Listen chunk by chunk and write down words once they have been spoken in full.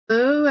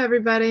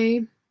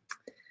everybody.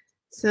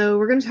 So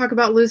we're going to talk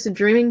about lucid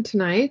dreaming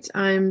tonight.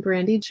 I'm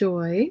Brandy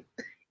Joy,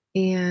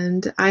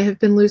 and I have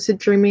been lucid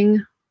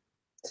dreaming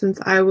since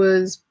I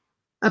was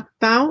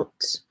about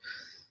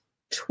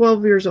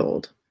 12 years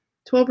old,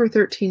 12 or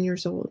 13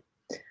 years old.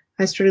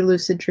 I started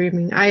lucid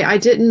dreaming. I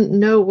didn't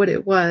know what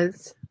it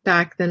was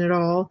back then at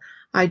all.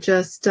 I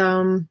just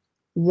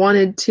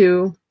wanted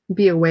to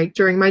be awake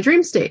during my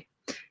dream state,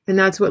 and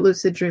that's what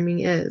lucid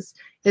dreaming is.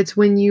 It's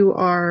when you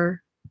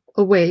are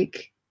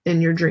awake in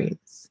your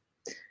dreams.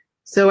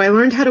 So I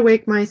learned how to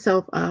wake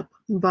myself up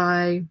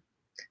by,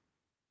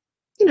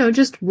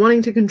 just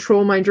wanting to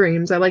control my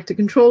dreams. I like to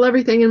control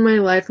everything in my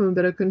life. I'm a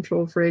bit of a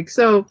control freak.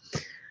 So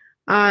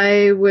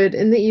I would,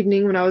 in the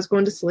evening when I was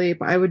going to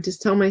sleep, I would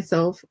just tell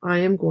myself, I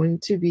am going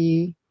to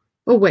be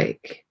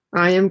awake.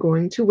 I am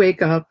going to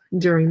wake up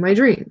during my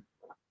dream.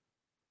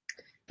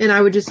 And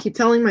I would just keep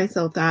telling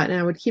myself that, and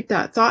I would keep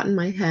that thought in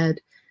my head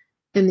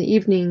in the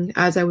evening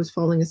as I was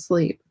falling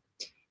asleep.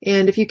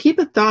 And if you keep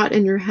a thought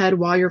in your head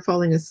while you're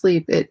falling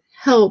asleep, it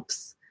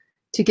helps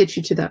to get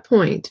you to that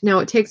point. Now,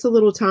 it takes a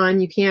little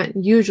time. You can't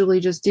usually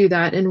just do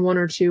that in 1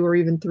 or 2 or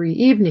even 3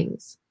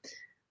 evenings.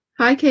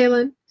 Hi,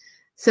 Kaylin.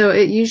 So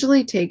it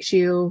usually takes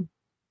you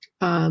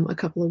a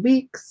couple of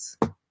weeks.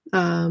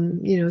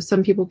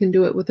 Some people can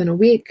do it within a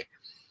week.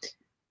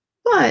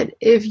 But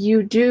if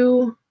you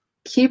do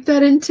keep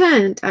that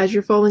intent as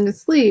you're falling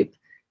asleep,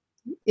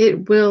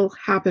 it will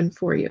happen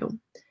for you.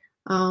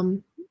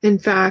 In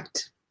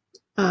fact,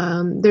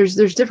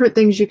 there's different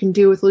things you can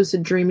do with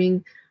lucid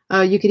dreaming.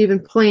 You could even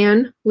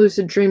plan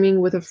lucid dreaming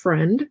with a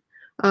friend,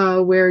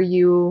 where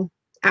you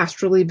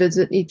astrally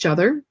visit each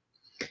other,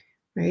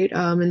 right?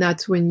 And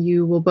that's when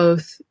you will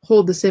both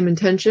hold the same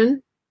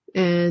intention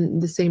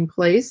and the same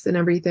place and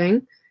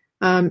everything.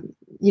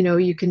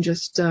 You can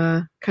just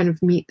kind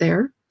of meet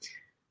there.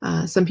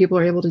 Some people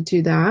are able to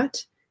do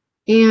that.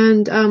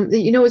 And,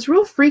 it's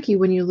real freaky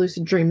when you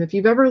lucid dream. If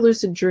you've ever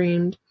lucid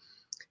dreamed,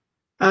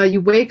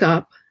 you wake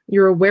up,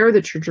 you're aware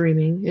that you're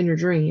dreaming in your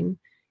dream,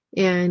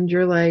 and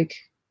you're like,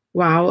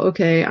 wow,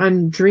 okay,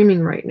 I'm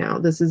dreaming right now.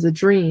 This is a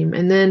dream.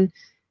 And then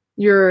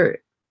your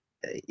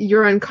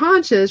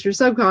unconscious, your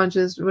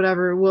subconscious,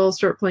 whatever, will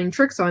start playing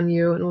tricks on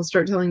you and will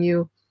start telling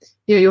you,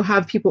 you'll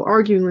have people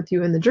arguing with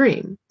you in the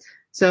dream.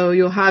 So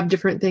you'll have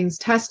different things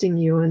testing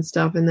you and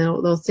stuff, and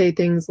they'll say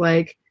things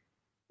like,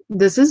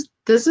 this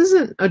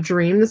isn't a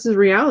dream, this is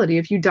reality.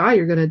 If you die,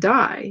 you're going to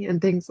die, and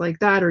things like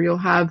that. Or you'll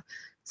have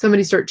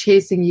somebody start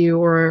chasing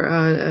you, or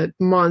a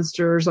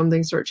monster or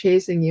something start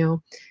chasing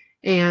you.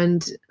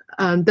 And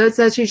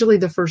that's usually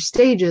the first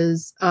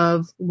stages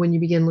of when you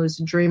begin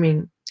lucid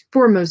dreaming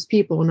for most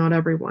people, not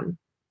everyone.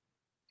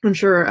 I'm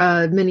sure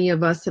many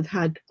of us have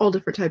had all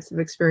different types of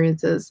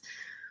experiences.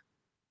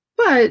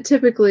 But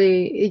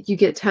typically you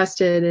get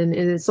tested, and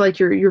it's like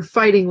you're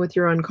fighting with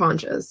your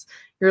unconscious.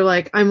 You're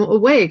like, I'm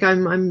awake,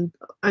 I'm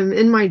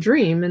in my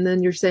dream, and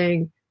then you're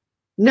saying,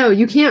 no,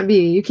 you can't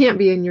be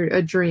in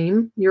a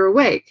dream, you're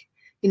awake.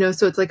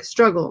 So it's like a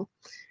struggle.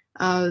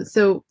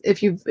 So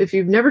if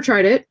you've never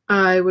tried it,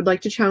 I would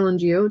like to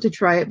challenge you to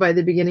try it by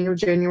the beginning of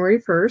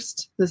January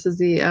 1st. This is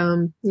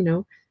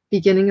the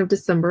beginning of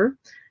December.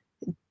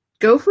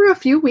 Go for a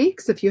few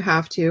weeks if you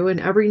have to, and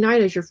every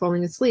night as you're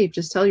falling asleep,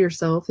 just tell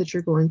yourself that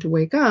you're going to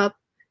wake up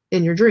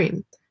in your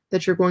dream,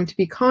 that you're going to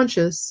be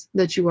conscious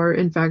that you are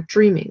in fact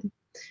dreaming.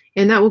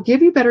 And that will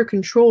give you better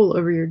control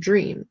over your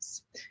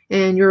dreams.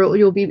 And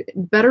you'll be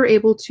better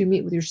able to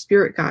meet with your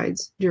spirit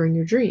guides during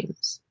your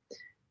dreams.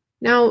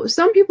 Now,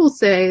 some people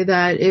say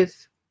that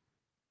if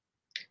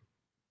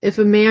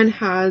a man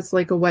has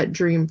like a wet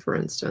dream, for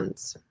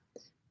instance,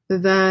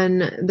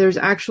 then there's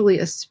actually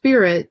a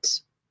spirit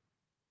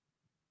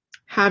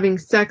having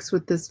sex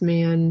with this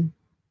man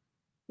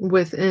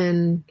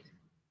within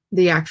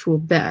the actual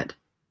bed,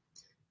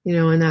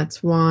 and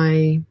that's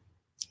why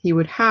he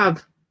would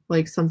have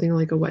like something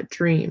like a wet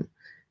dream.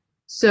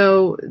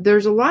 So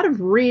there's a lot of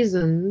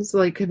reasons,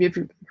 like, have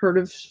you heard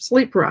of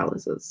sleep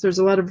paralysis? There's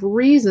a lot of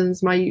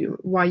reasons why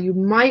you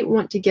might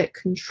want to get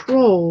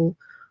control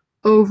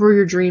over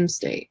your dream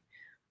state.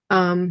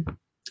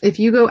 If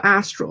you go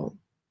astral,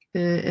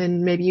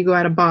 and maybe you go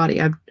out of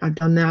body, I've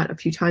done that a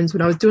few times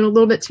when I was doing a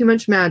little bit too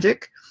much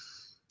magic.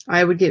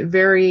 I would get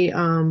very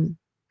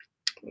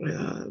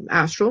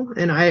astral,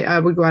 and I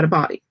would go out of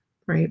body,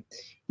 right?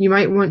 You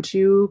might want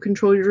to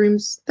control your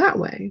dreams that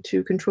way,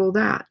 to control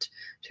that,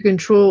 to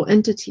control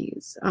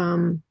entities.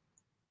 In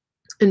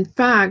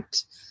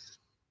fact,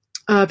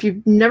 if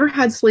you've never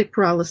had sleep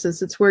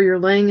paralysis, it's where you're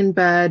laying in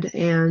bed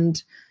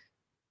and,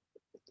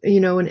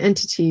 an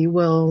entity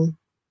will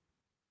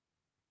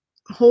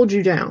hold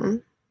you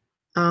down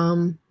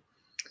and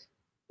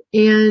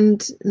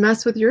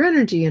mess with your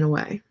energy in a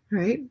way,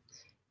 right?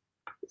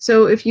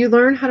 So if you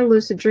learn how to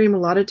lucid dream, a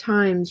lot of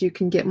times you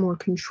can get more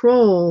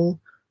control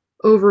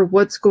over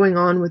what's going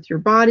on with your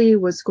body,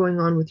 what's going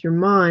on with your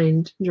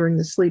mind during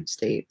the sleep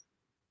state.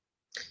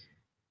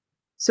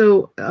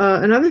 So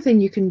another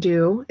thing you can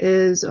do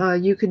is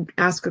you could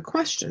ask a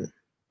question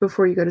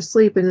before you go to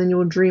sleep, and then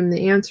you'll dream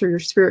the answer. Your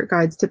spirit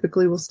guides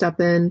typically will step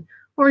in,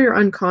 or your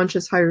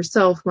unconscious higher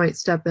self might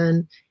step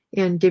in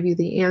and give you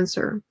the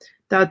answer.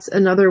 That's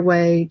another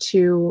way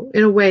to,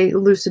 in a way,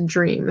 lucid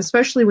dream,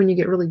 especially when you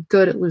get really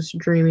good at lucid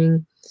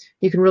dreaming.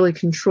 You can really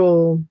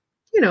control,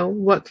 you know,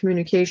 what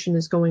communication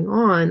is going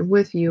on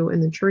with you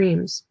in the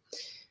dreams.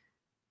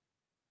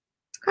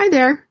 Hi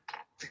there.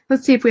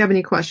 Let's see if we have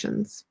any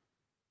questions.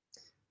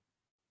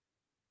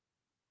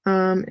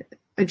 I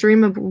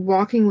dream of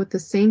walking with the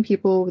same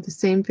people with the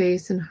same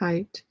face and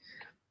height.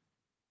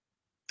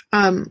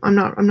 I'm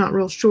not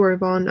real sure,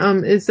 Yvonne.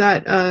 Is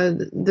that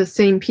the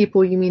same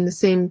people? You mean the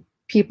same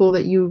people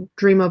that you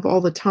dream of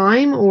all the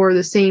time, or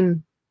the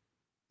same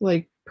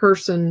like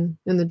person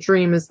in the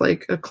dream is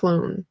like a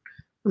clone?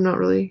 I'm not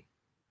really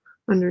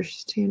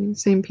understanding.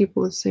 Same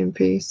people with same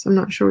face. I'm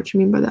not sure what you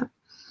mean by that.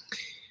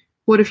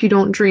 What if you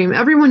don't dream?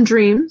 Everyone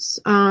dreams.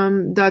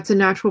 That's a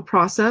natural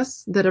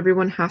process that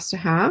everyone has to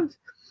have.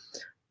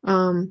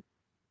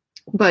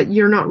 But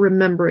you're not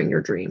remembering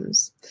your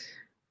dreams.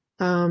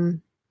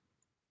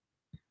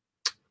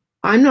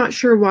 I'm not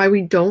sure why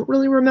we don't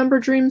really remember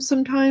dreams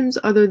sometimes,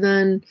 other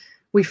than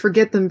we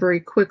forget them very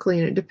quickly,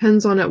 and it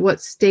depends on at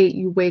what state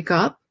you wake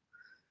up.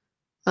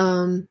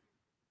 But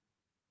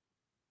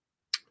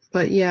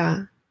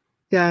yeah,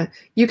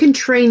 you can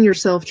train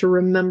yourself to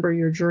remember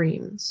your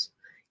dreams.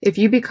 If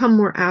you become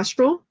more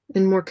astral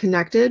and more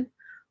connected,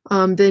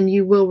 then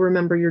you will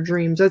remember your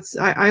dreams.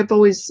 I've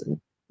always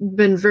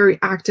been very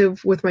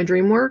active with my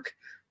dream work,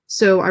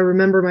 so I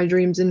remember my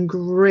dreams in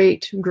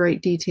great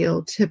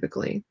detail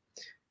typically.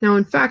 Now,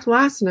 in fact,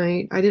 last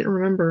night I didn't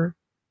remember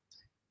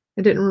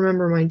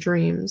my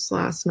dreams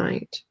last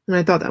night, and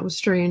I thought that was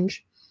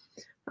strange.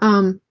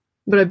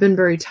 But I've been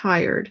very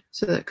tired,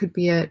 so that could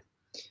be it.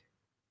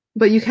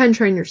 But you can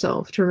train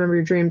yourself to remember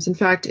your dreams. In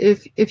fact,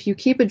 if you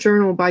keep a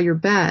journal by your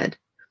bed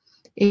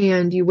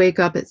and you wake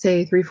up at,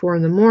 say, 3, 4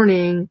 in the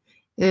morning,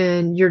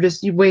 and you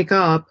wake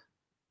up,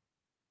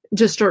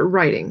 just start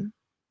writing.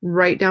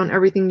 Write down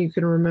everything you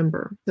can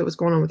remember that was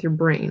going on with your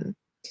brain.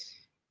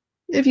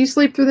 If you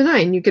sleep through the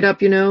night and you get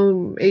up, 8,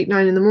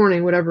 9 in the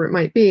morning, whatever it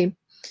might be,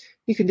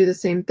 you can do the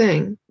same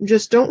thing.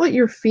 Just don't let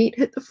your feet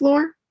hit the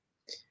floor.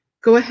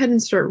 Go ahead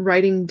and start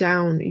writing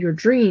down your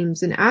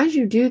dreams. And as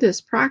you do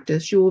this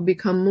practice, you will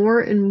become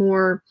more and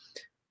more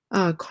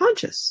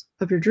conscious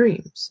of your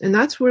dreams. And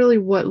that's really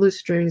what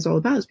lucid dreaming is all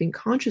about, is being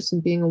conscious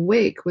and being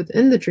awake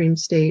within the dream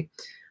state.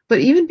 But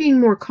even being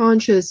more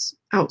conscious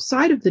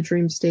outside of the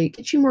dream state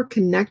gets you more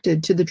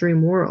connected to the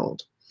dream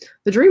world.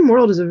 The dream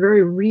world is a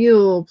very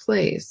real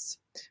place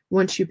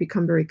once you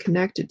become very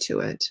connected to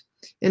it.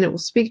 And it will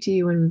speak to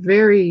you in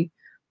very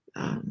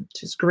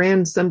just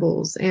grand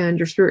symbols, and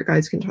your spirit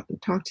guides can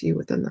talk to you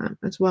within that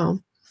as well.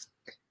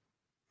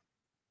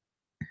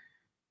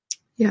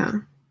 Yeah.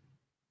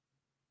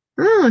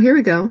 Oh, here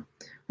we go.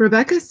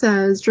 Rebecca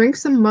says, drink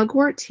some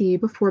mugwort tea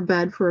before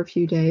bed for a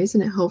few days,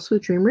 and it helps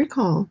with dream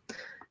recall.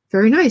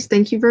 Very nice.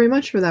 Thank you very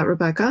much for that,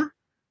 Rebecca.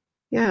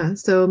 Yeah,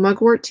 so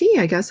mugwort tea,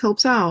 I guess,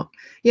 helps out.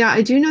 Yeah,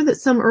 I do know that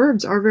some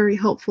herbs are very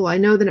helpful. I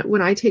know that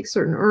when I take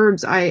certain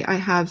herbs, I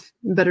have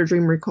better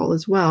dream recall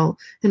as well,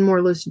 and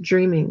more lucid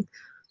dreaming.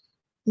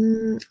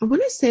 I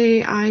want to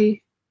say I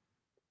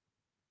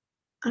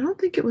don't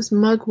think it was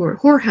mugwort,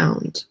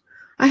 horehound.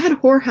 I had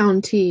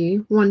horehound tea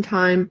one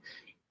time,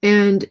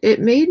 and it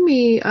made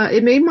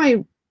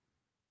my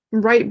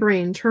right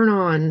brain turn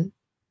on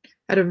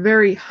at a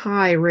very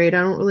high rate.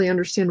 I don't really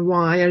understand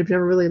why. I've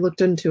never really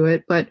looked into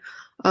it, but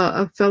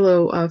a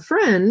fellow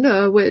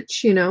friend,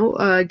 which,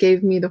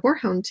 gave me the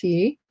horehound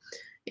tea,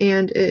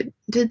 and it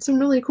did some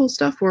really cool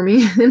stuff for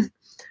me. I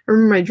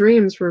remember my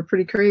dreams were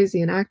pretty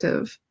crazy and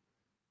active.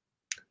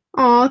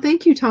 Aw,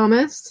 thank you,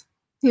 Thomas.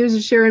 He was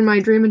just sharing my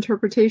dream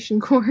interpretation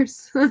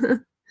course.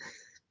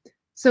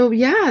 So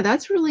yeah,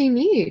 that's really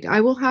neat.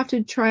 I will have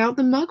to try out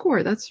the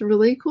mugwort. That's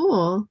really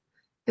cool.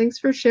 Thanks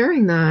for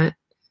sharing that.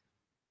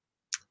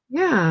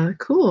 Yeah,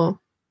 cool.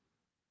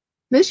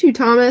 Miss you,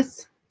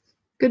 Thomas.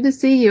 Good to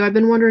see you. I've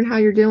been wondering how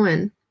you're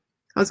doing.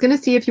 I was going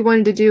to see if you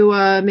wanted to do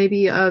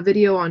maybe a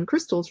video on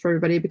crystals for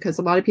everybody, because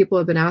a lot of people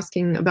have been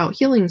asking about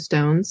healing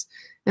stones,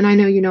 and I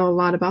know you know a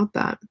lot about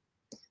that.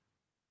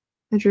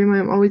 I dream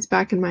I'm always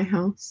back in my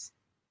house.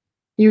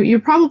 You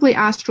probably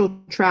astral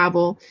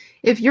travel.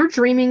 If you're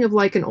dreaming of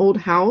like an old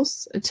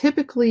house,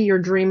 typically you're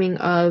dreaming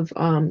of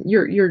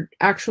you're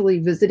actually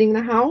visiting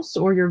the house,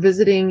 or you're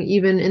visiting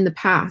even in the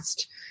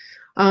past.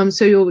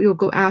 So you'll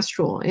go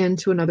astral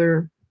into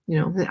another,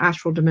 an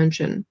astral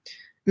dimension.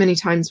 Many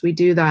times we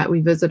do that.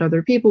 We visit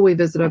other people. We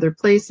visit other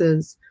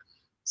places.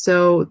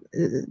 So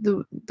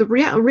the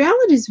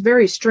reality is a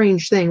very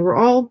strange thing. We're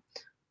all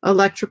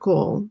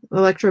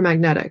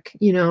electromagnetic.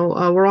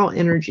 We're all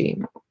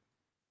energy.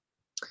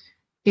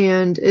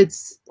 And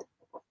it's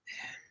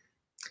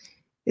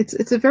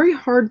a very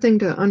hard thing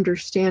to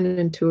understand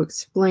and to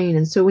explain.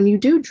 And so when you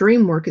do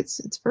dream work,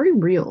 it's very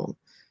real.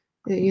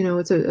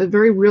 It's a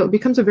very real, it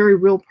becomes a very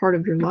real part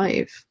of your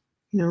life,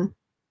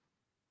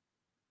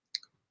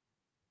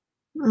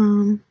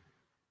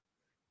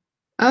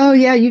 Oh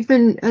yeah, you've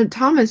been,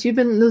 Thomas, you've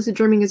been lucid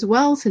dreaming as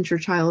well since your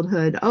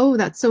childhood. Oh,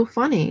 that's so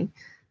funny.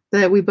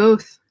 that we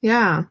both,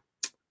 yeah,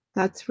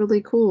 that's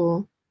really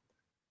cool.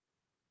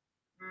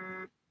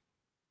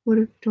 What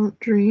if you don't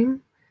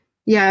dream?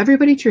 Yeah,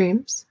 everybody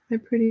dreams.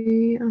 I'm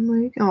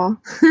like, oh,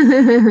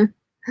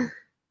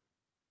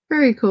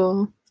 very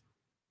cool.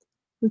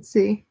 Let's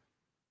see.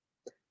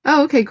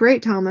 Oh, okay,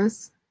 great,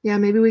 Thomas. Yeah,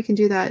 maybe we can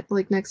do that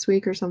like next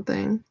week or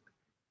something.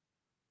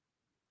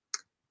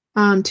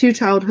 2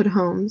 childhood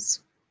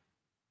homes.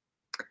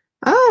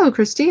 Oh,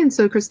 Christine.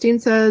 So Christine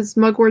says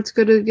mugwort's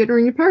good at getting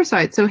rid of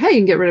parasites. So hey, you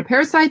can get rid of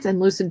parasites and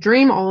lucid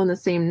dream all in the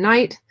same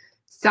night.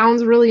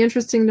 Sounds really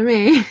interesting to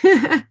me.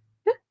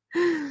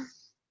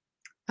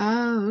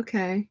 Oh,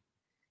 okay.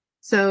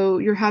 So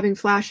you're having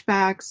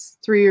flashbacks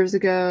 3 years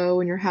ago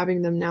and you're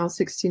having them now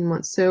 16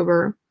 months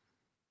sober.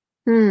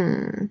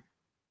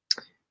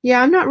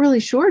 Yeah, I'm not really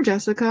sure,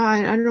 Jessica.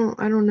 I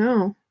don't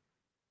know.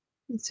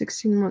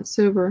 16 months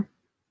sober.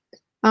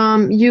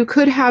 You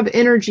could have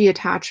energy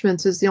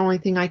attachments is the only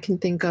thing I can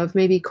think of.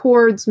 Maybe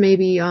cords,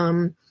 maybe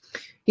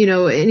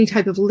any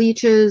type of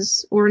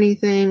leeches or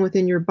anything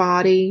within your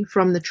body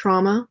from the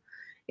trauma.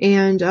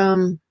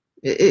 And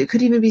it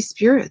could even be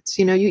spirits.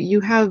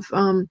 You have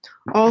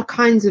all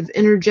kinds of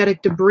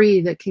energetic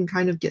debris that can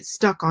kind of get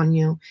stuck on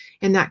you,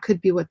 and that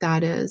could be what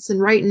that is.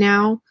 And right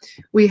now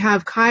we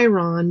have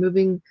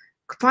Chiron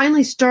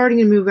finally starting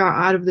to move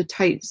out of the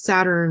tight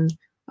Saturn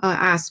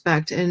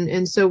aspect.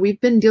 And so we've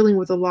been dealing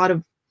with a lot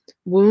of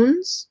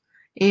wounds.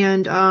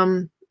 And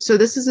so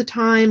this is a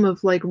time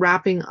of like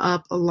wrapping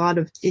up a lot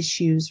of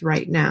issues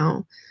right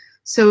now.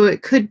 So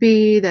it could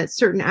be that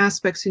certain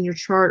aspects in your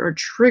chart are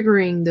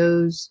triggering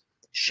those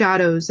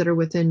shadows that are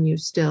within you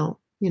still,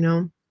 Hear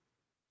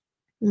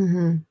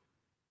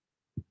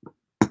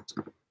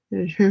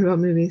about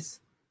movies.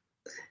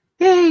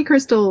 Hey,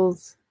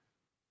 crystals.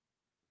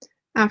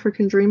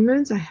 African dream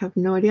moons. I have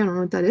no idea. I don't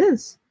know what that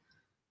is.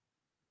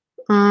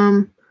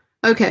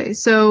 Okay,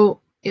 so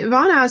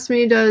Yvonne asked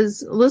me,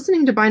 does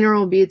listening to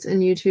binaural beats in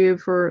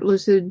YouTube for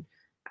lucid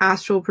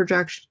astral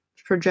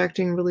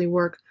projecting really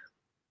work?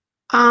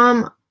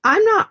 I'm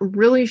not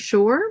really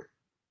sure.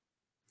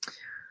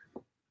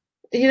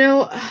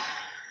 I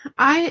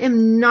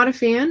am not a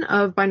fan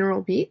of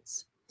binaural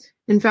beats.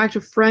 In fact,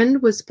 a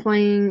friend was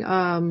playing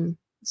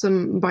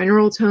some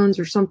binaural tones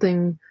or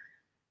something,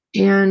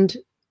 and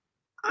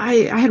I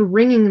had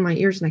ringing in my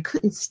ears and I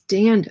couldn't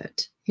stand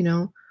it,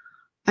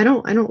 I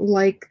don't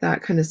like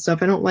that kind of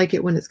stuff. I don't like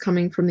it when it's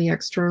coming from the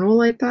external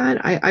like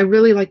that. I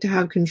really like to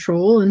have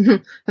control,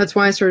 and that's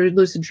why I started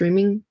lucid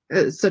dreaming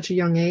at such a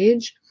young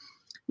age,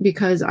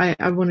 because I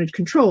wanted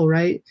control,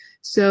 right?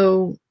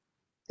 So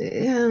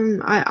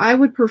I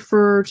would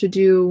prefer to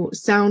do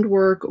sound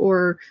work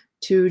or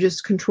to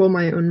just control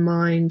my own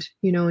mind,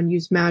 and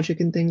use magic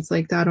and things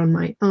like that on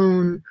my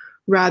own,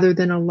 rather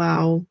than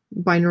allow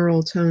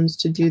binaural tones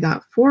to do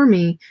that for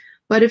me.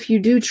 But if you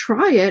do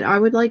try it, I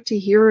would like to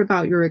hear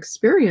about your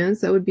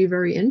experience. That would be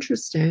very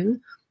interesting,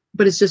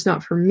 but it's just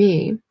not for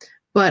me.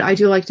 But I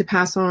do like to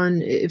pass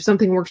on, if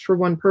something works for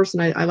one person,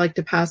 I like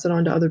to pass it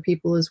on to other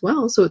people as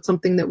well. So it's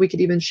something that we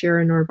could even share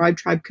in our Vibe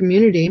Tribe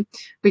community.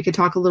 We could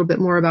talk a little bit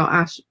more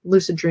about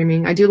lucid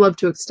dreaming. I do love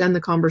to extend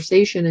the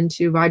conversation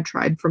into Vibe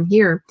Tribe from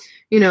here,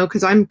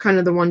 because I'm kind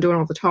of the one doing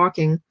all the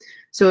talking.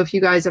 So if you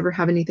guys ever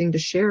have anything to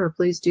share,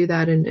 please do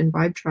that in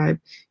Vibe Tribe,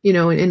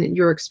 and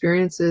your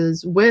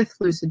experiences with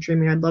lucid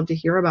dreaming. I'd love to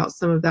hear about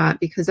some of that,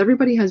 because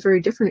everybody has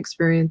very different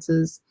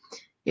experiences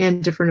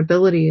and different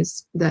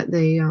abilities that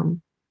they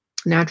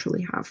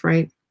naturally have,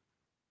 right?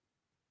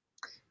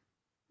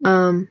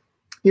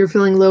 You're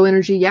feeling low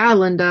energy. Yeah,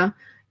 Linda.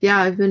 Yeah,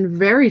 I've been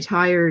very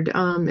tired.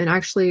 And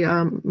actually,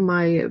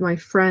 my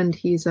friend,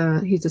 he's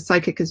a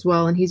psychic as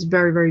well, and he's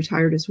very, very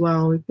tired as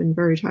well. We've been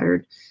very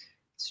tired.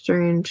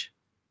 Strange.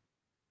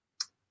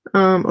 A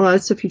lot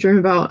of stuff you dream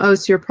about. Oh,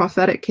 so you're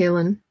prophetic,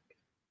 Kaylin.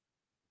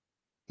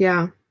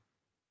 Yeah.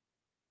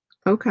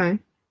 Okay.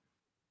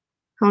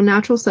 How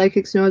natural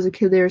psychics know as a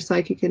kid they are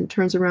psychic, and it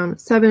turns around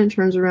at 7, it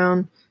turns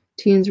around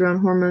teens around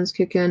hormones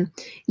kick in.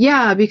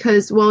 Yeah,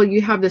 because, well,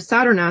 you have the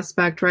Saturn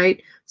aspect,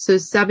 right? So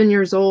 7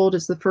 years old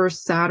is the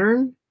first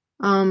Saturn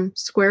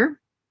square,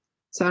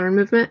 Saturn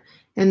movement.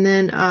 And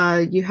then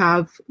you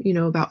have,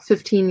 about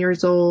 15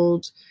 years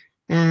old,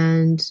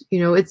 and,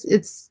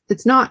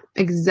 it's not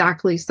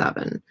exactly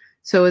 7.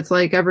 So it's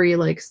like every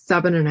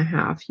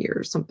 7.5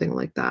 years, something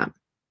like that.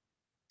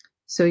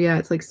 So yeah,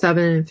 it's like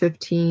 7 and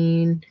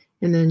 15,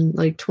 and then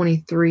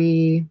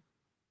 23.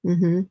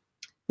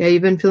 Yeah,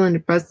 you've been feeling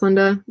depressed,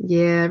 Linda?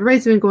 Yeah,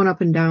 everybody's been going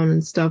up and down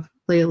and stuff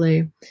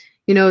lately.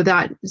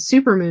 That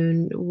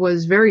supermoon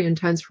was very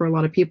intense for a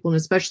lot of people, and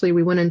especially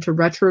we went into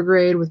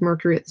retrograde with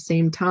Mercury at the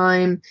same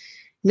time.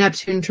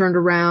 Neptune turned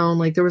around.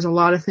 There was a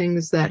lot of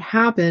things that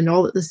happened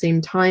all at the same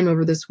time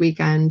over this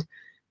weekend,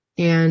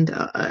 and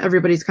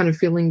everybody's kind of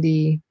feeling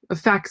the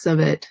effects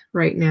of it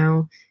right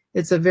now.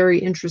 It's a very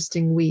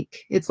interesting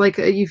week. It's like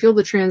you feel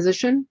the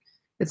transition.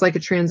 It's like a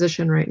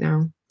transition right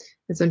now.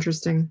 It's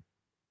interesting.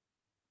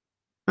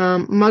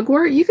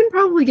 Mugwort, you can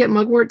probably get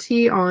mugwort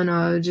tea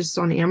on just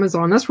on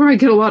Amazon. That's where I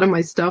get a lot of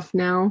my stuff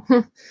now.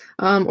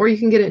 Or you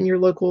can get it in your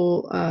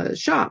local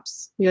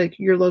shops, like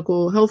your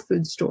local health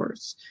food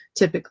stores,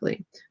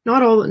 typically.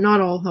 Not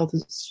all health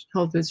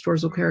food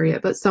stores will carry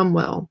it, but some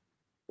will.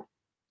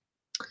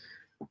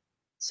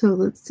 So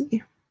let's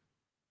see.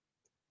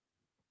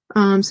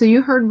 So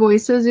you heard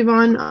voices,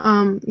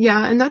 Yvonne.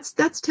 Yeah, and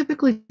that's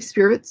typically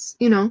spirits,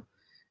 you know.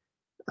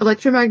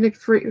 Electromagnetic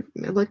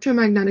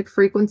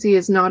frequency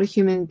is not a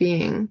human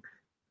being.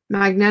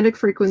 Magnetic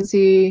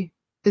frequency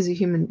is a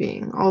human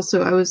being.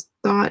 Also, I was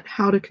taught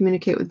how to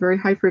communicate with very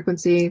high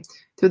frequency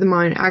through the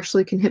mind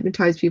actually can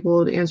hypnotize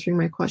people to answering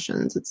my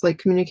questions. It's like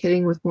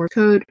communicating with Morse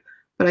code,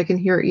 but I can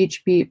hear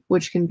each beep,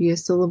 which can be a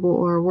syllable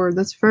or a word.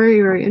 That's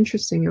very, very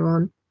interesting,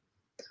 Yvonne.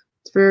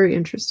 It's very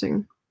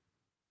interesting.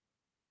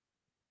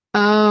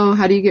 Oh,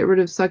 how do you get rid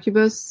of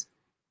succubus?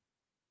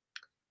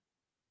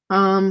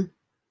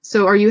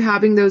 So are you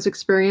having those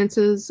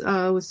experiences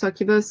with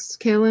succubus,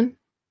 Kaylin?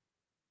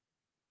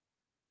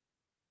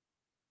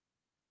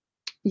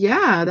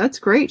 Yeah, that's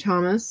great,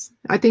 Thomas.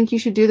 I think you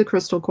should do the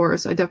crystal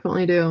course. I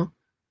definitely do.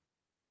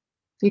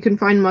 You can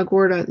find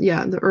mugwort at,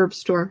 yeah, the herb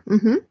store.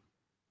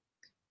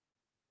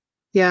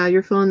 Yeah,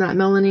 you're feeling that,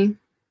 Melanie?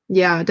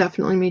 Yeah,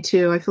 definitely me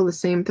too. I feel the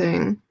same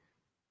thing.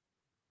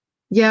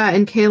 Yeah,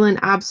 and Kaylin,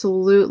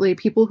 absolutely.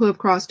 People who have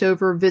crossed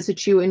over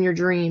visit you in your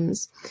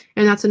dreams.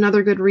 And that's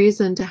another good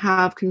reason to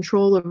have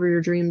control over your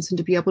dreams and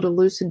to be able to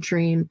lucid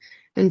dream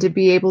and to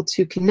be able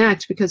to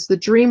connect, because the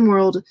dream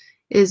world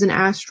is an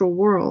astral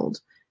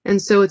world.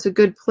 And so it's a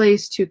good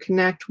place to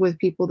connect with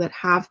people that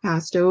have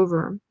passed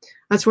over.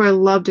 That's where I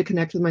love to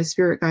connect with my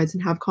spirit guides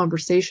and have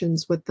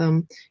conversations with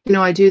them. You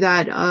know, I do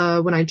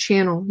that when I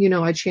channel. You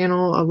know, I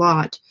channel a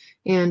lot.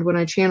 And when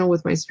I channel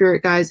with my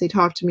spirit guides, they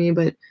talk to me,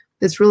 but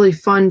it's really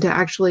fun to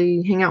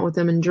actually hang out with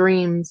them in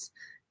dreams.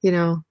 You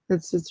know,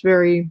 it's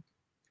very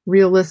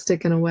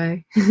realistic in a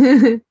way.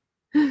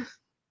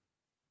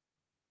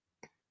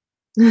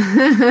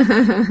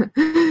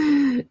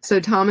 So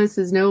Thomas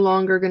is no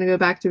longer going to go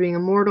back to being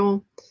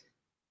immortal.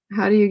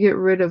 How do you get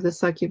rid of the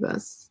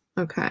succubus?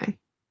 Okay.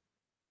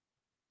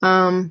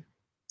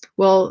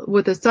 Well,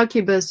 with a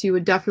succubus, you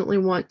would definitely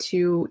want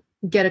to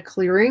get a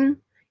clearing.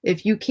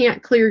 If you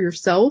can't clear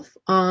yourself,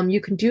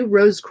 you can do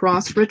Rose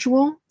Cross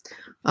ritual.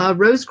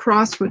 Rose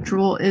Cross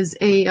ritual is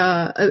a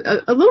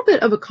little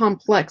bit of a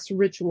complex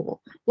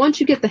ritual. Once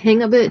you get the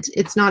hang of it,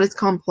 it's not as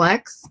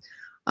complex.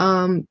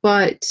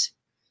 But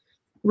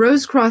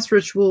Rose Cross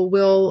ritual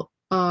will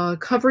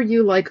cover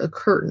you like a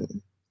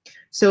curtain.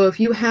 So if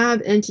you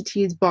have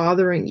entities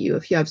bothering you,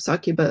 if you have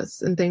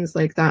succubus and things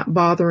like that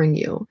bothering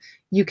you,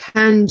 you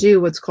can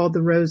do what's called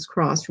the Rose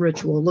Cross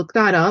ritual. Look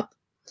that up.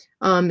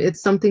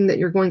 It's something that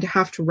you're going to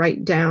have to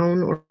write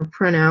down or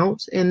print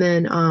out and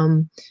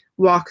then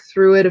walk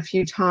through it a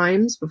few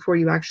times before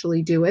you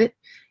actually do it.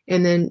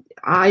 And then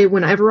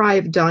whenever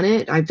I've done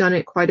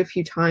it quite a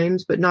few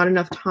times, but not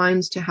enough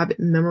times to have it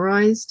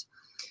memorized.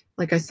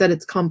 Like I said,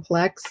 it's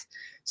complex.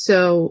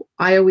 So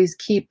I always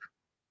keep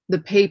the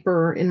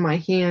paper in my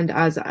hand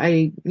as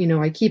I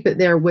keep it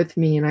there with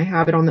me, and I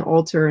have it on the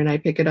altar and I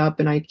pick it up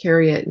and I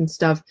carry it and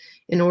stuff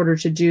in order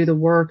to do the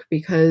work,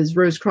 because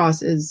Rose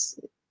Cross is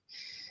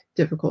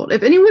difficult.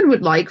 If anyone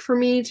would like for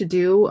me to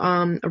do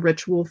a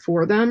ritual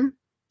for them,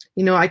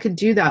 I could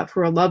do that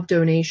for a love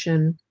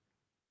donation.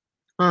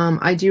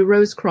 I do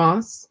Rose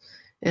Cross,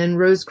 and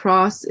Rose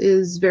Cross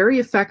is very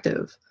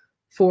effective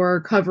for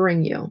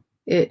covering you.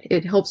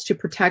 It helps to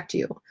protect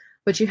you,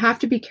 but you have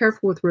to be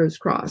careful with Rose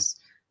Cross.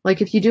 Like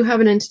if you do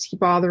have an entity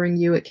bothering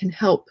you, it can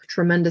help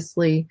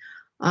tremendously.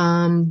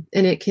 And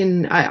it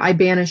can, I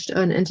banished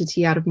an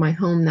entity out of my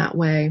home that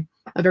way,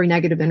 a very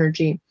negative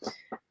energy.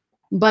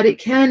 But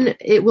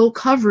it will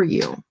cover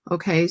you.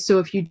 Okay. So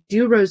if you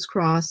do Rose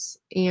Cross,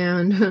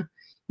 and you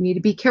need to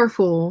be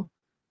careful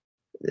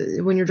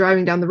when you're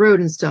driving down the road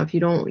and stuff, you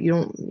don't,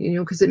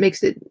 because it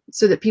makes it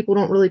so that people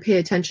don't really pay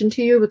attention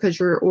to you because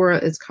your aura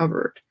is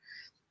covered.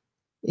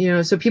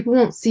 So people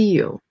won't see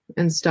you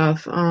and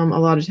stuff. A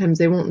lot of times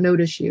they won't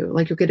notice you.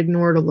 Like you'll get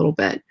ignored a little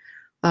bit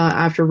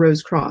after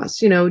Rose Cross,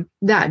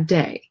 that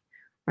day,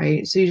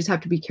 right? So you just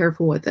have to be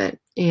careful with it.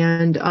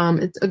 And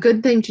it's a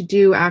good thing to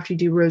do after you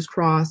do Rose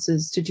Cross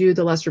is to do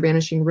the lesser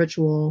banishing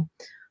ritual.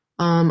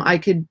 I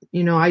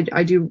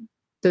do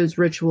those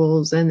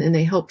rituals and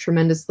they help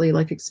tremendously,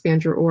 like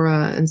expand your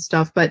aura and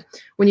stuff. But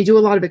when you do a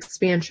lot of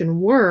expansion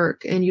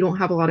work and you don't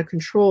have a lot of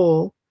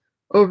control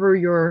over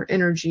your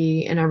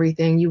energy and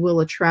everything, you will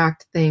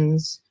attract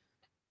things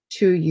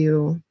to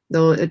you.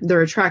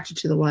 They're attracted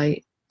to the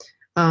light.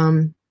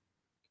 They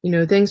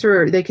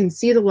can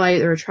see the light,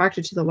 they're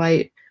attracted to the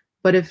light.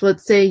 But if,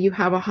 let's say, you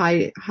have a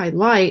high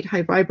light,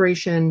 high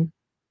vibration,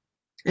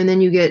 and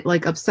then you get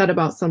like upset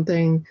about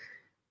something,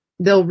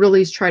 they'll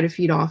really try to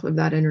feed off of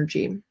that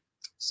energy.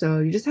 So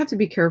you just have to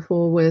be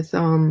careful with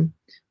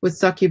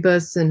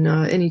succubus and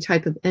any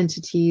type of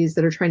entities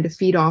that are trying to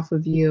feed off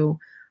of you.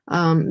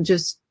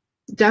 Just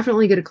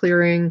definitely get a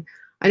clearing.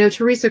 I know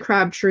Teresa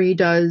Crabtree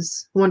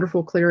does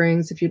wonderful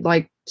clearings. If you'd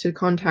like to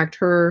contact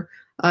her,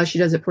 She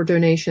does it for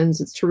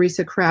donations. It's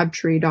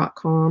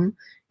TeresaCrabtree.com,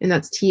 and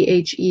that's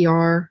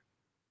ThereEresa,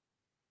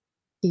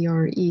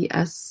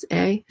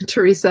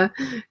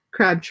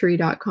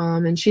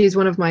 TeresaCrabtree.com. And she's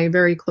one of my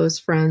very close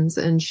friends,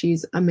 and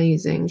she's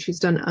amazing. She's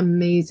done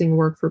amazing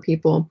work for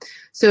people.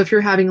 So if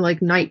you're having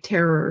like night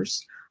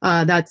terrors,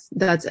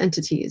 that's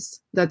entities.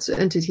 That's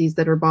entities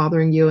that are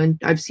bothering you. And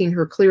I've seen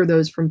her clear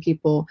those from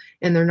people,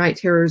 and their night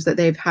terrors that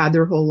they've had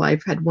their whole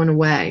life had went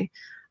away.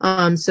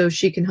 So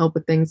she can help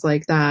with things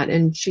like that.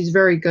 And she's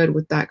very good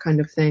with that kind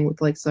of thing, with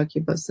like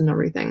succubus and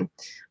everything.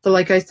 But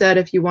like I said,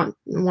 if you want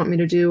me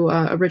to do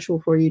a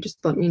ritual for you,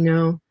 just let me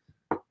know.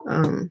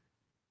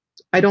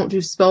 I don't do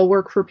spell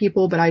work for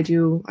people, but I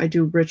do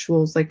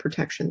rituals, like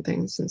protection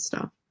things and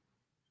stuff.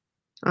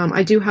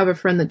 I do have a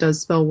friend that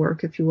does spell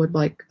work if you would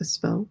like a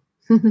spell.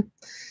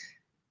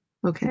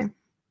 Okay.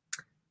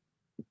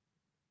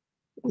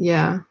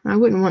 Yeah, I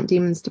wouldn't want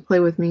demons to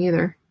play with me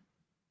either.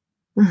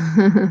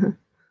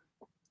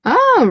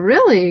 Oh,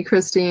 really,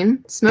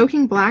 Christine?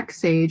 Smoking black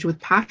sage with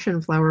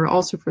passion flower,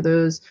 also for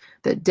those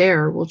that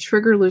dare, will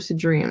trigger lucid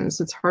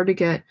dreams. It's hard to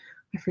get,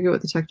 I forget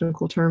what the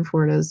technical term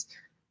for it is.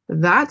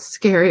 That's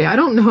scary. I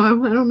don't know.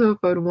 I don't know if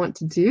I would want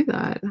to do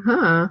that.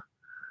 Huh?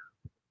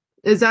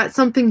 Is that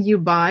something you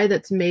buy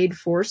that's made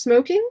for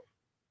smoking,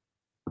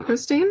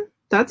 Christine?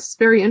 That's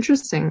very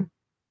interesting.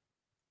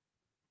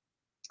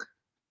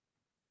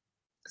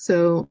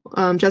 So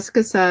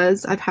Jessica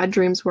says, I've had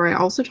dreams where I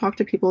also talk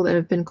to people that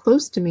have been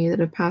close to me that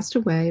have passed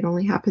away. It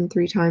only happened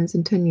 3 times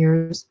in 10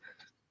 years.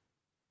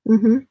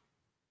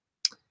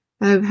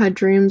 I've had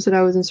dreams that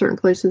I was in certain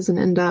places and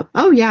end up,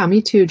 oh yeah,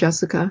 me too,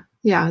 Jessica.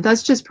 Yeah,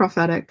 that's just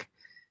prophetic.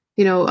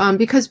 You know,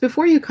 because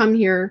before you come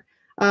here,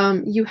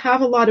 you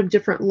have a lot of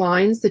different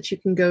lines that you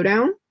can go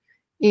down.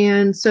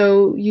 And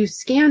so you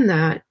scan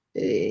that,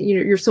 you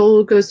know, your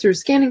soul goes through a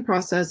scanning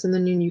process, and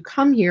then when you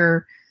come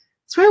here,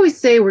 that's why I always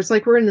say it's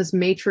like we're in this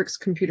matrix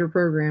computer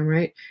program,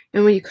 right?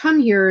 And when you come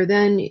here,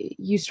 then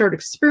you start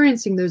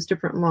experiencing those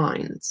different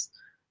lines,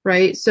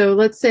 right? So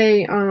let's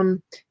say,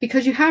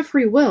 because you have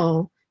free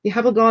will, you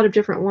have a lot of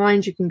different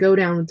lines you can go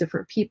down with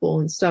different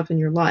people and stuff in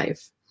your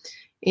life.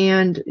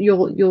 And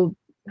you'll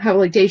have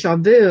like deja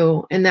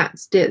vu, and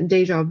that's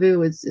deja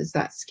vu is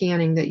that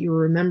scanning that you're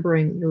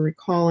remembering, you're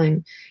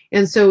recalling.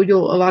 And so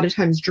you'll a lot of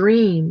times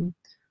dream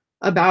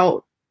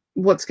about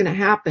what's going to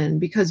happen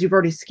because you've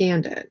already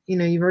scanned it. You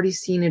know, you've already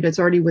seen it. It's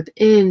already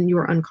within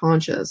your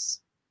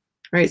unconscious,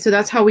 right? So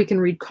that's how we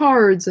can read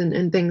cards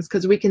and things,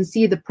 because we can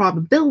see the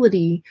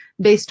probability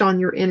based on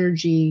your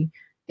energy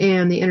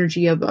and the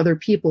energy of other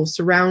people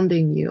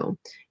surrounding you.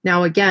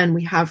 Now, again,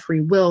 we have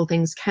free will.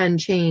 Things can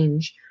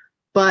change,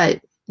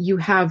 but you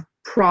have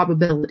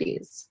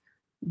probabilities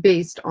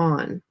based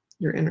on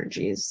your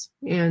energies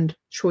and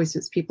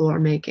choices people are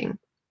making,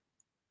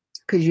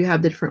 because you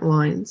have the different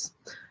lines,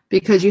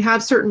 because you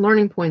have certain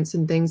learning points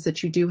and things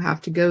that you do have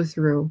to go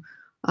through,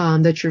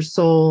 that your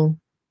soul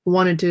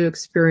wanted to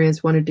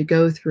experience, wanted to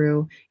go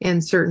through,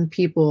 and certain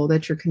people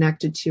that you're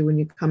connected to when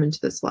you come into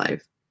this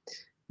life.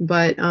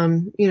 But,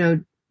 you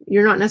know,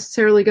 you're not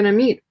necessarily going to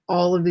meet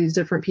all of these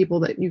different people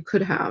that you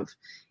could have.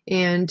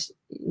 And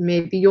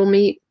maybe you'll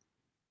meet,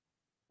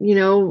 you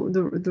know,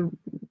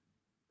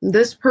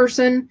 this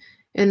person,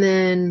 and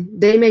then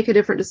they make a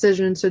different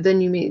decision. So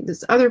then you meet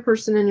this other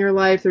person in your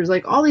life. There's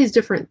like all these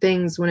different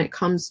things when it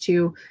comes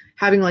to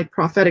having like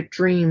prophetic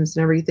dreams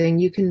and everything.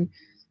 You can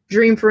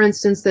dream, for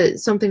instance, that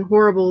something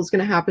horrible is going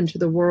to happen to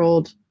the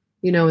world,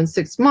 you know, in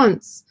 6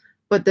 months,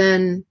 but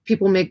then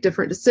people make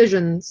different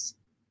decisions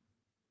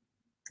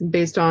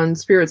based on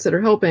spirits that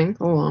are helping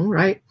along,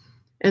 right?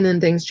 And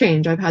then things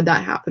change. I've had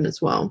that happen as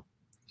well.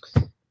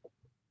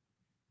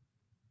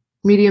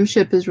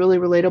 Mediumship is really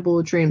relatable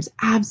with dreams.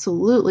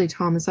 Absolutely,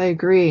 Thomas. I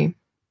agree.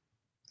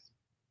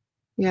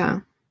 Yeah.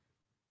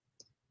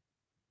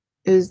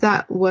 Is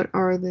that what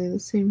are they the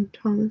same,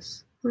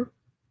 Thomas?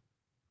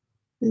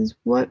 Is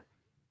what?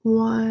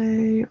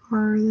 Why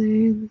are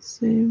they the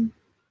same,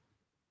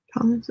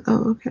 Thomas?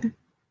 Oh, okay.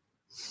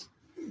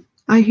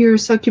 I hear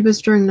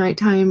succubus during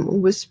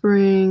nighttime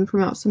whispering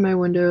from outside my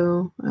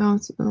window. I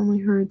only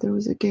heard there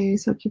was a gay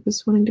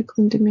succubus wanting to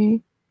cling to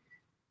me.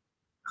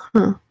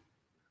 Huh.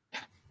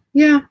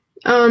 Yeah.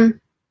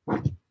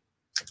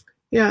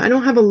 Yeah, I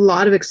don't have a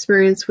lot of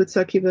experience with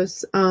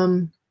succubus.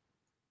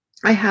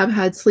 I have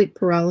had sleep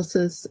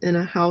paralysis in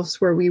a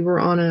house where we were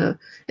on a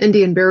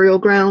Indian burial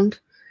ground,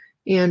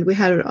 and we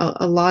had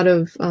a lot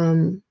of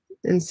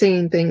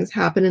insane things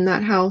happen in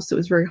that house. It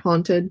was very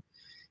haunted,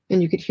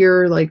 and you could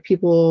hear like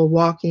people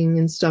walking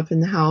and stuff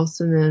in the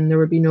house, and then there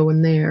would be no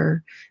one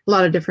there. A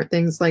lot of different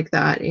things like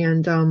that.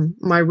 And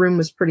my room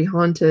was pretty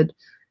haunted.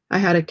 I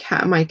had a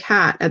cat. My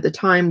cat at the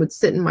time would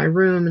sit in my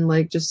room and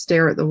like just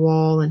stare at the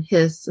wall and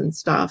hiss and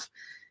stuff.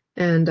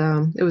 And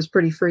it was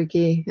pretty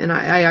freaky. And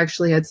I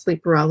actually had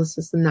sleep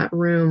paralysis in that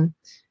room.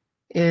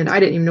 And I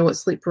didn't even know what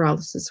sleep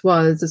paralysis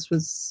was. This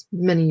was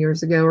many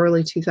years ago,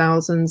 early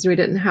 2000s. We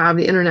didn't have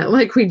the internet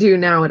like we do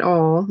now at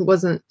all. It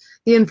wasn't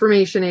the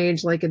information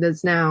age like it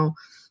is now.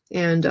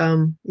 And,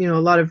 you know, a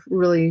lot of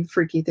really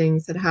freaky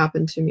things had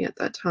happened to me at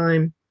that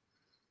time.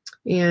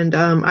 And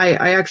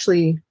I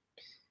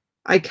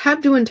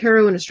kept doing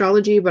tarot and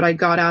astrology, but I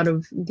got out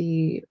of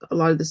a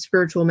lot of the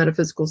spiritual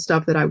metaphysical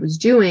stuff that I was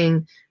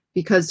doing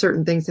because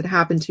certain things had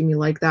happened to me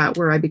like that,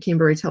 where I became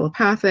very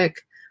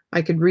telepathic.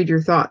 I could read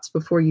your thoughts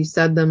before you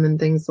said them and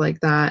things like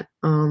that.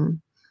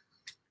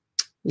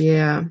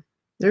 Yeah,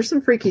 there's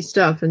some freaky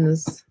stuff in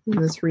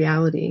this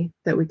reality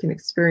that we can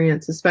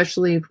experience,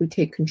 especially if we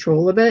take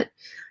control of it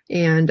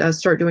and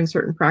start doing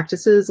certain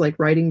practices like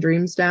writing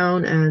dreams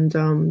down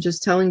and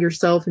just telling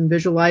yourself and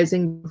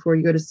visualizing before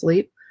you go to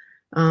sleep,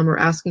 or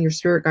asking your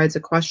spirit guides a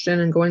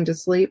question and going to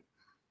sleep.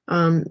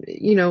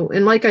 You know,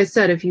 and like I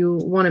said, if you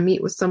want to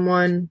meet with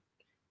someone,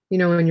 you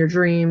know, in your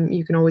dream,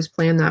 you can always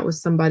plan that with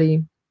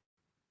somebody.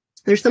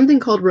 There's something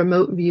called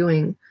remote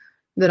viewing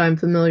that I'm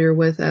familiar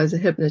with as a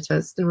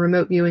hypnotist. And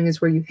remote viewing is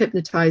where you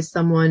hypnotize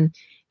someone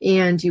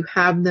and you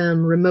have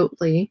them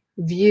remotely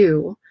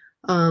view,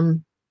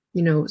 you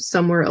know,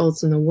 somewhere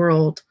else in the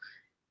world.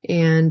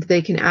 And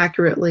they can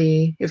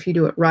accurately, if you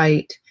do it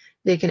right,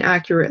 they can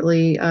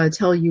accurately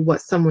tell you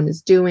what someone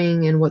is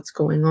doing and what's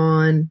going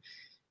on.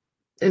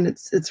 And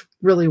it's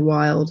really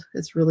wild.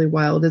 It's really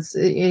wild. It's,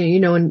 you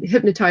know, and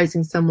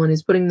hypnotizing someone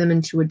is putting them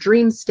into a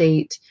dream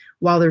state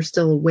while they're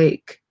still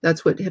awake.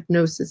 That's what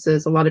hypnosis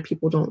is. A lot of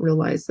people don't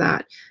realize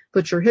that.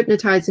 But you're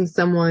hypnotizing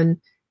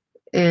someone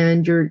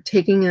and you're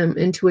taking them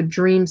into a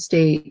dream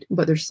state,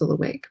 but they're still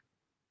awake.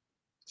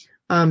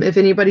 If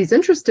anybody's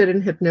interested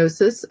in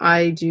hypnosis,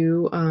 I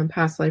do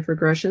past life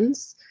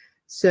regressions.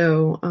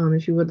 So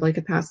if you would like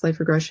a past life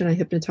regression, I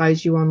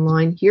hypnotize you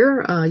online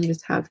here. You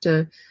just have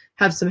to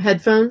have some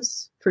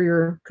headphones for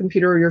your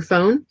computer or your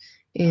phone.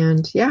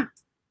 And yeah,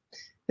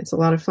 it's a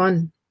lot of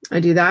fun. I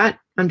do that.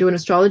 I'm doing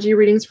astrology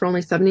readings for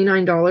only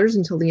 $79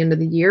 until the end of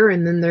the year.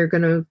 And then they're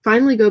going to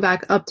finally go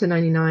back up to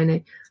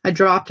 $99. I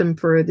dropped them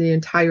for the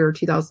entire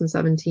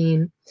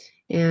 2017.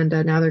 And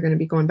now they're going to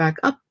be going back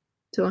up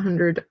to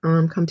 $100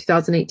 come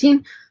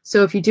 2018.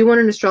 So if you do want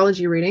an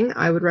astrology reading,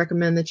 I would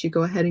recommend that you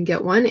go ahead and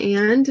get one.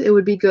 And it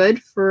would be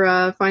good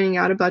for finding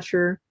out about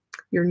your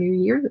new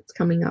year that's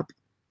coming up.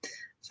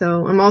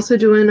 So I'm also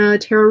doing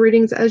tarot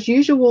readings as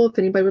usual, if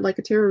anybody would like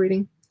a tarot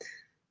reading.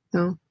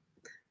 So,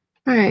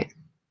 all right.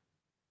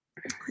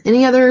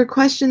 Any other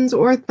questions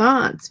or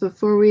thoughts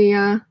before we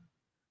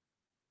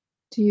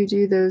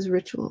do those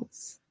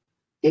rituals?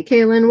 Hey,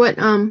 Kaylin, what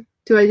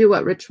do I do?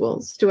 What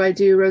rituals? Do I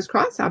do Rose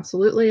Cross?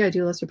 Absolutely. I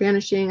do Lesser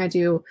Banishing. I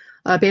do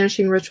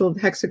Banishing Ritual of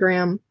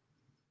Hexagram.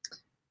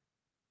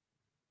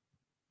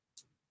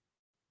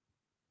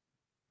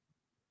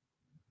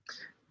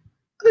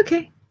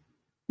 Okay.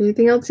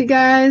 Anything else, you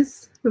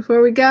guys,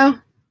 before we go?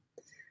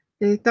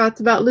 Any thoughts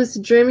about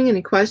lucid dreaming?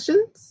 Any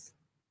questions?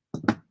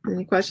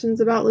 Any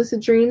questions about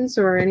lucid dreams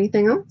or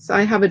anything else?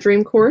 I have a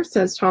dream course,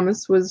 as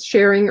Thomas was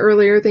sharing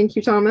earlier. Thank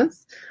you,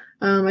 Thomas.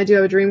 I do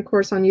have a dream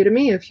course on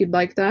Udemy if you'd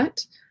like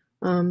that.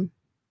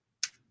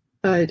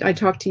 I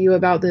talked to you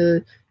about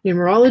the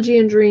numerology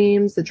in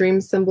dreams, the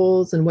dream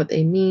symbols and what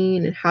they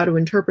mean and how to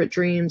interpret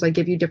dreams. I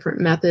give you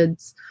different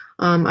methods.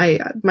 My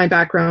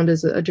background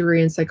is a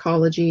degree in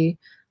psychology.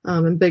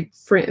 I'm a big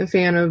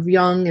fan of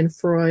Jung and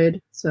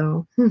Freud.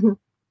 So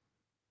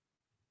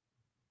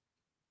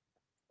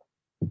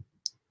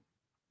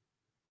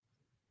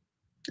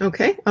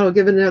okay, I'll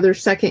give it another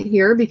second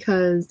here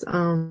because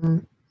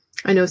I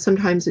know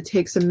sometimes it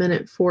takes a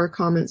minute for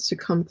comments to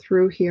come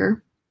through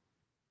here.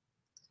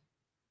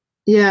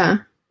 Yeah,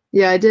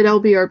 I did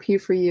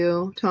LBRP for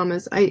you,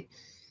 Thomas.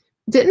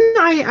 Didn't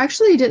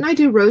I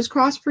do Rose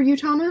Cross for you,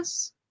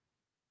 Thomas?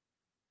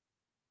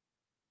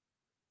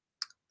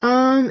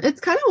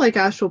 It's kind of like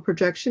astral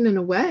projection in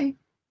a way.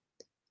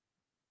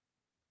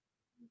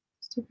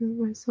 Sticking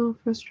with myself,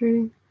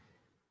 frustrating.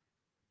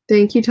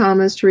 Thank you,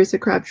 Thomas.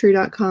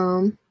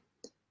 TeresaCrabtree.com.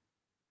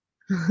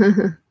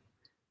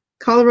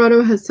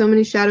 Colorado has so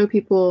many shadow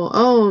people.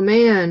 Oh,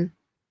 man.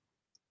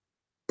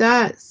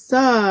 That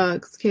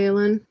sucks,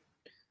 Kaylin.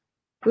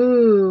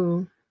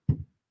 Ooh.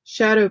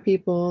 Shadow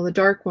people, the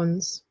dark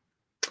ones.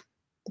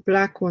 The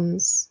black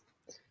ones.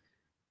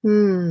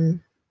 That's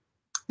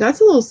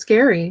a little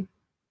scary.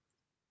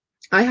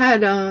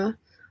 I've dealt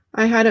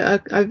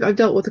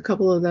with a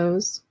couple of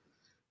those.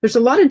 There's a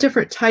lot of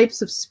different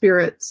types of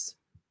spirits,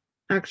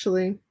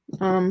 actually.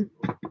 And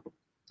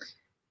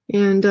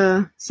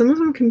some of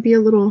them can be a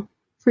little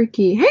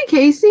freaky. Hey,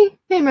 Casey.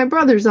 Hey, my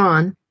brother's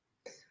on.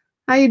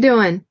 How you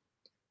doing?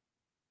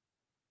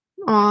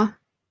 Aw,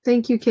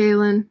 thank you,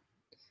 Kaylin.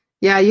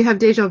 Yeah, you have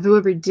deja vu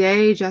every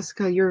day,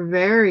 Jessica. You're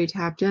very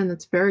tapped in.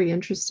 That's very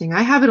interesting.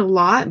 I have it a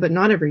lot, but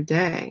not every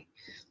day.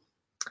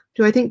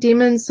 Do I think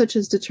demons such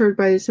as deterred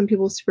by some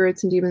people's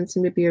spirits and demons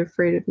seem to be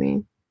afraid of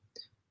me?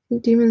 I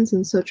think demons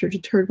and such are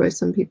deterred by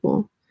some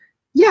people.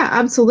 Yeah,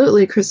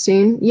 absolutely,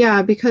 Christine.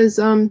 Yeah, because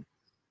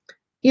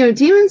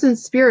demons and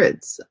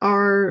spirits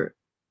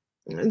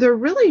they're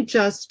really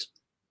just,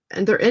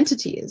 and they're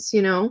entities,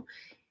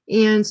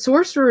 and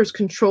sorcerers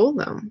control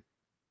them.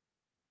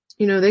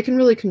 They can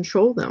really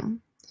control them.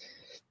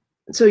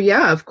 So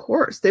yeah, of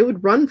course, they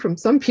would run from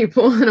some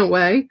people in a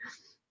way.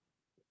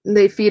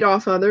 they feed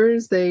off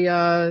others. They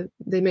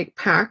make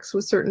pacts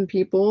with certain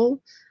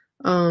people.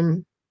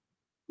 Um,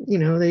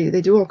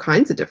 they do all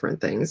kinds of different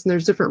things, and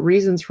there's different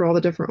reasons for all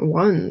the different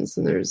ones,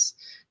 and there's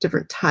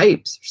different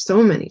types. There's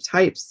so many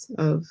types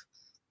of,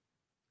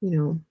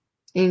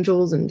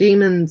 angels and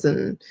demons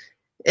and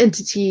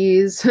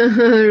entities.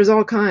 There's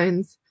all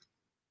kinds.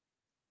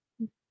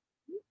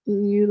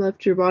 You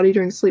left your body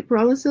during sleep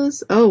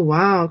paralysis? Oh,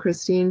 wow,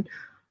 Christine.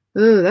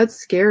 Oh, that's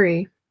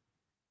scary.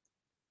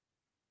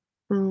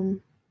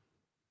 Um,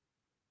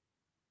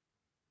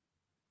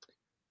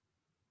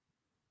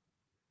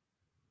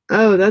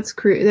 oh, that's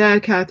crazy. Yeah,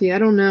 Kathy, I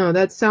don't know.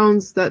 That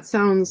sounds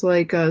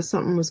like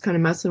something was kind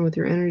of messing with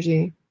your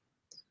energy.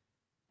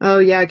 Oh,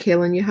 yeah,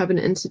 Kaylin, you have an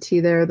entity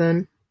there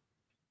then.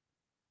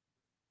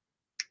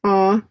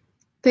 Aw,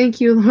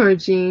 thank you, Laura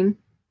Jean.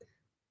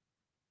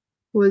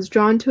 Was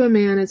drawn to a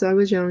man as I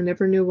was young,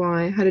 never knew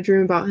why. Had a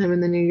dream about him,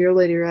 and then a year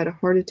later had a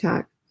heart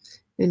attack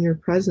in your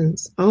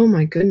presence. Oh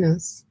my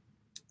goodness.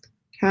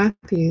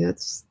 Kathy,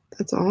 that's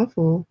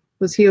awful.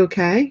 Was he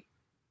okay?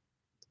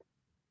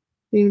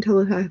 Being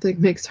telepathic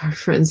makes hard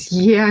friends.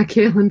 Yeah,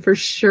 Kaylin, for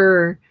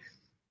sure.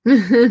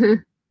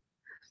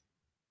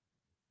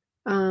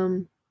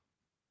 um,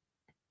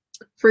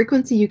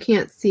 frequency you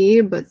can't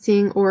see, but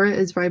seeing aura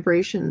is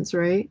vibrations,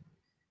 right?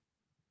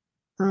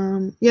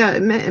 Yeah,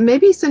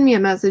 maybe send me a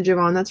message,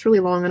 Yvonne. That's really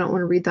long. I don't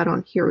want to read that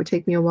on here. It would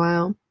take me a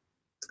while.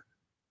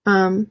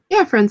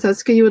 Yeah,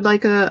 Francesca, you would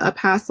like a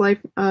past life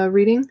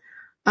reading?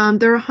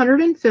 They're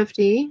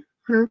 $150,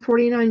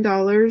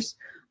 $149.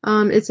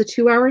 It's a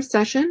 2-hour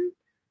session.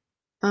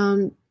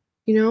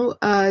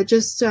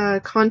 Just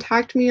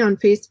contact me on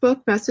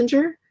Facebook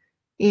Messenger,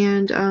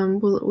 and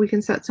we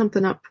can set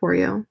something up for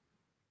you.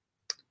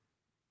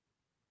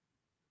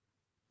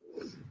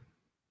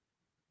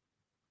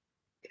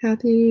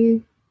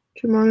 Kathy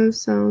Germano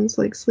sounds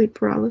like sleep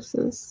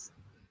paralysis.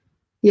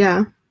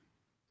 Yeah.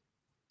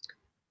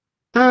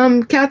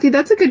 Kathy,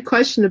 that's a good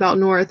question about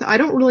North. I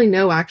don't really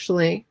know,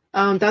 actually.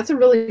 That's a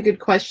really good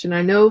question.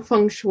 I know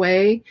feng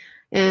shui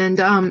and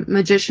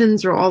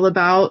magicians are all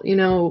about,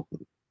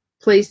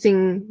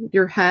 placing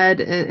your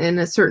head in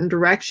a certain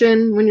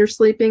direction when you're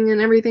sleeping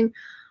and everything.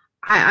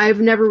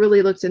 I've never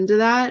really looked into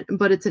that,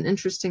 but it's an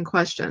interesting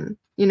question.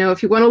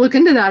 If you want to look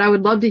into that, I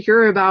would love to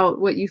hear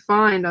about what you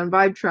find on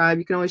Vibe Tribe.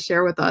 You can always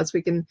share with us.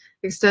 We can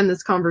extend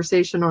this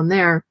conversation on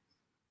there.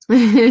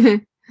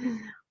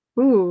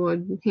 Ooh, a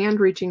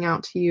hand reaching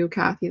out to you,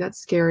 Kathy. That's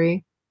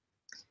scary.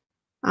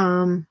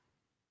 Yeah,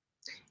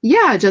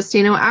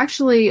 Justino,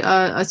 actually,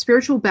 a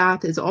spiritual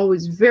bath is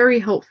always very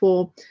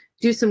helpful.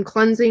 Do some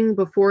cleansing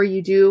before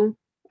you do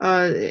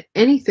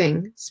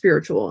anything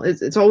spiritual.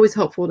 It's always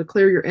helpful to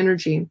clear your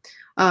energy.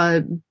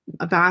 A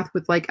bath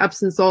with like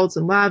Epsom salts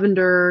and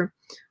lavender,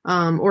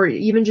 or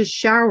even just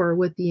shower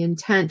with the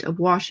intent of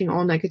washing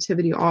all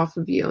negativity off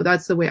of you.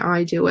 That's the way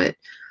I do it.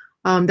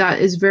 That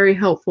is very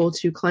helpful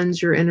to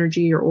cleanse your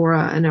energy, your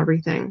aura, and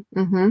everything.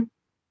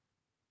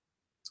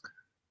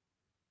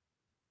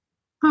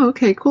 Oh,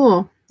 okay,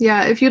 cool.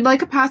 Yeah, if you'd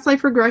like a past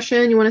life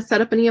regression, you want to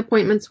set up any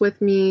appointments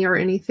with me or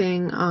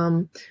anything,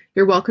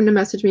 you're welcome to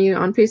message me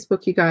on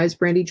Facebook, you guys,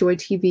 Brandy Joy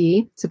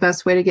TV. It's the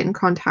best way to get in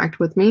contact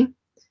with me.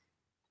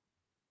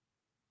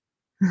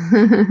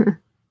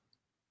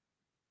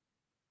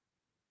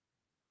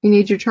 You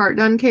need your chart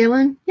done,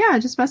 Kaylin? Yeah,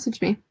 just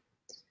message me.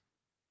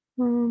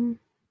 Oh,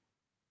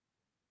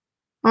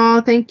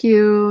 thank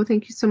you.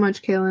 Thank you so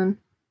much, Kaylin.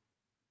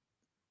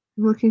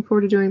 I'm looking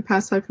forward to doing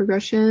past life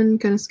regression.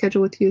 Going to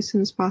schedule with you as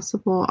soon as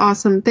possible.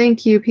 Awesome.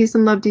 Thank you. Peace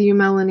and love to you,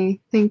 Melanie.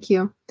 Thank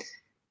you.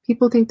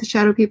 People think the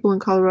shadow people in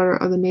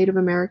Colorado are the Native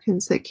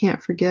Americans that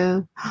can't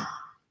forgive.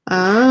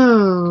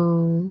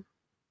 Oh.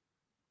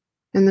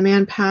 And the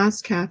man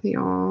passed, Kathy.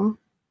 Aw.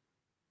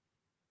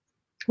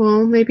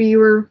 Well, maybe you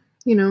were,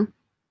 you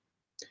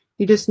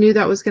just knew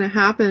that was going to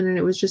happen and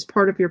it was just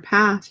part of your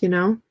path,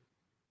 Yeah.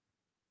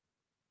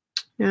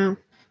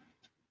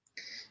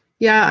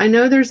 Yeah, I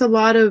know there's a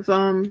lot of,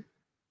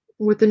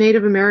 with the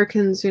Native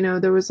Americans,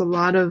 there was a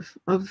lot of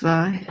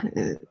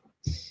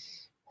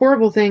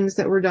horrible things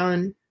that were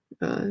done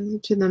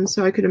to them.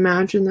 So I could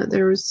imagine that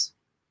there was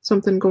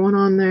something going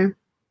on there.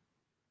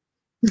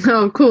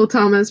 Oh, cool,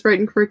 Thomas,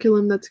 writing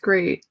curriculum. That's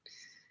great.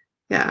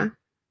 Yeah,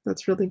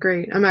 that's really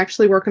great. I'm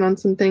actually working on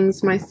some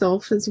things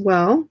myself as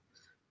well.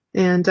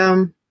 And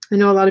I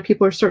know a lot of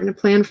people are starting to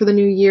plan for the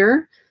new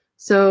year.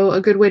 So a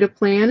good way to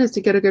plan is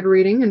to get a good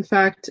reading. In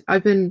fact,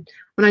 when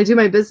I do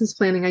my business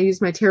planning, I use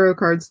my tarot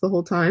cards the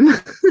whole time.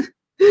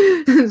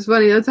 It's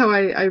funny. That's how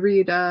I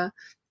read. I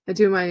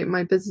do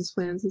my business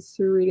plans is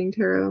through reading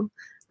tarot.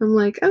 I'm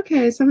like,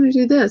 okay, so I'm going to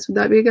do this. Would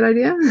that be a good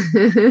idea?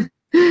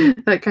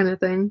 That kind of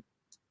thing.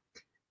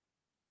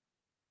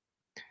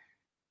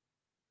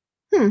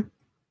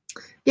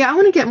 Yeah, I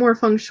want to get more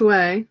feng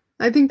shui.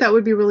 I think that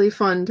would be really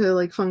fun to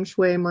like feng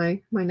shui my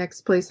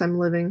next place I'm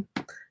living.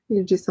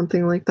 You do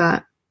something like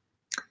that.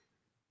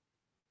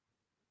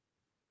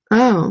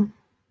 Oh.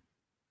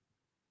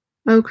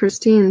 Oh,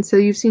 Christine, so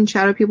you've seen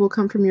shadow people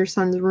come from your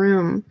son's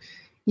room.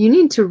 You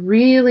need to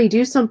really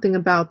do something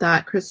about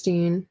that,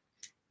 Christine.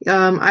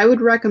 I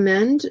would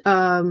recommend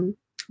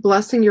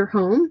blessing your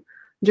home,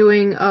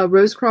 doing a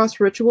rose cross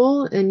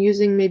ritual, and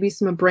using maybe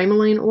some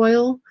bromelain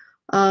oil.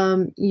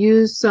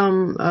 Use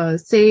some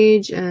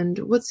sage, and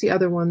what's the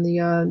other one?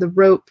 The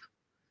rope.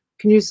 You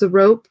can use the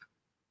rope.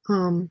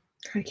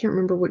 I can't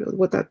remember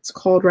what that's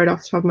called right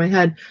off the top of my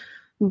head,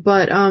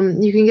 but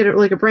you can get it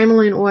like a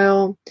bromelain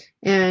oil,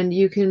 and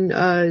you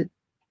can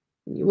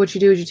what you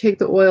do is you take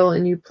the oil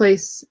and you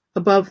place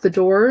above the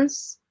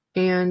doors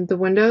and the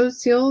window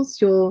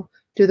seals. You'll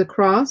do the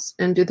cross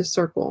and do the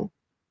circle,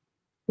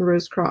 the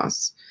rose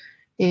cross,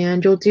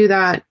 and you'll do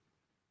that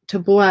to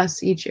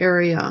bless each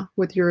area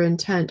with your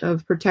intent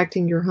of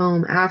protecting your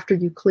home after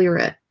you clear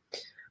it.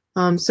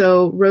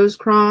 So rose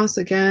cross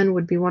again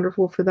would be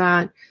wonderful for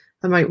that.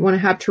 I might want to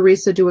have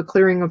Teresa do a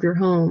clearing of your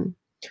home.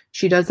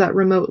 She does that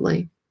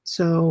remotely.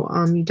 So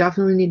you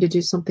definitely need to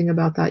do something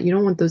about that. You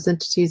don't want those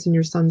entities in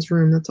your son's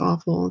room. That's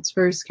awful. It's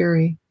very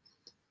scary.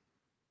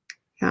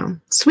 Yeah.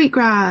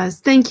 Sweetgrass.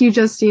 Thank you,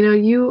 Justina.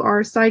 You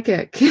are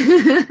psychic.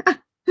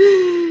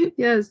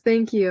 Yes,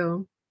 thank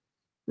you.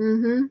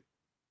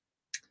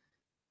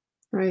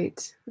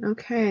 Right.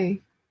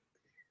 Okay.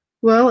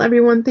 Well,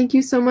 everyone, thank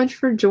you so much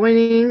for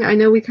joining. I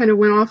know we kind of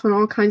went off in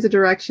all kinds of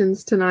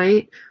directions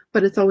tonight,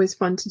 but it's always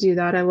fun to do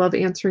that. I love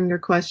answering your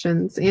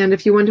questions. And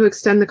if you want to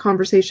extend the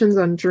conversations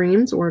on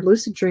dreams or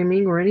lucid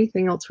dreaming or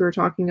anything else we were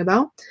talking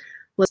about,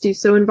 let's do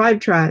so in Vibe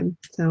Tribe.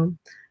 So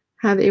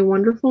have a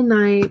wonderful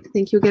night.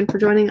 Thank you again for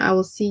joining. I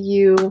will see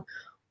you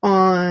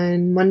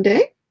on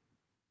Monday.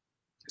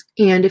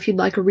 And if you'd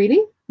like a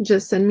reading,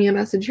 just send me a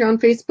message here on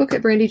Facebook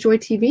at Brandy Joy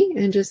TV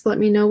and just let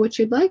me know what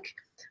you'd like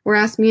or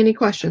ask me any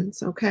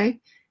questions, okay?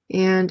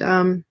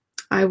 And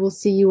I will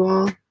see you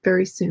all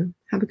very soon.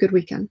 Have a good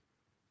weekend.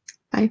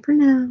 Bye for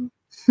now.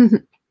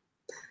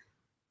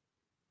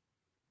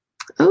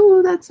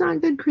 Oh, that's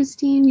not good,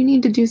 Christine. You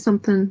need to do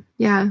something.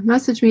 Yeah,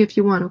 message me if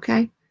you want,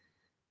 okay?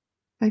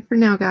 Bye for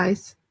now,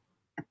 guys.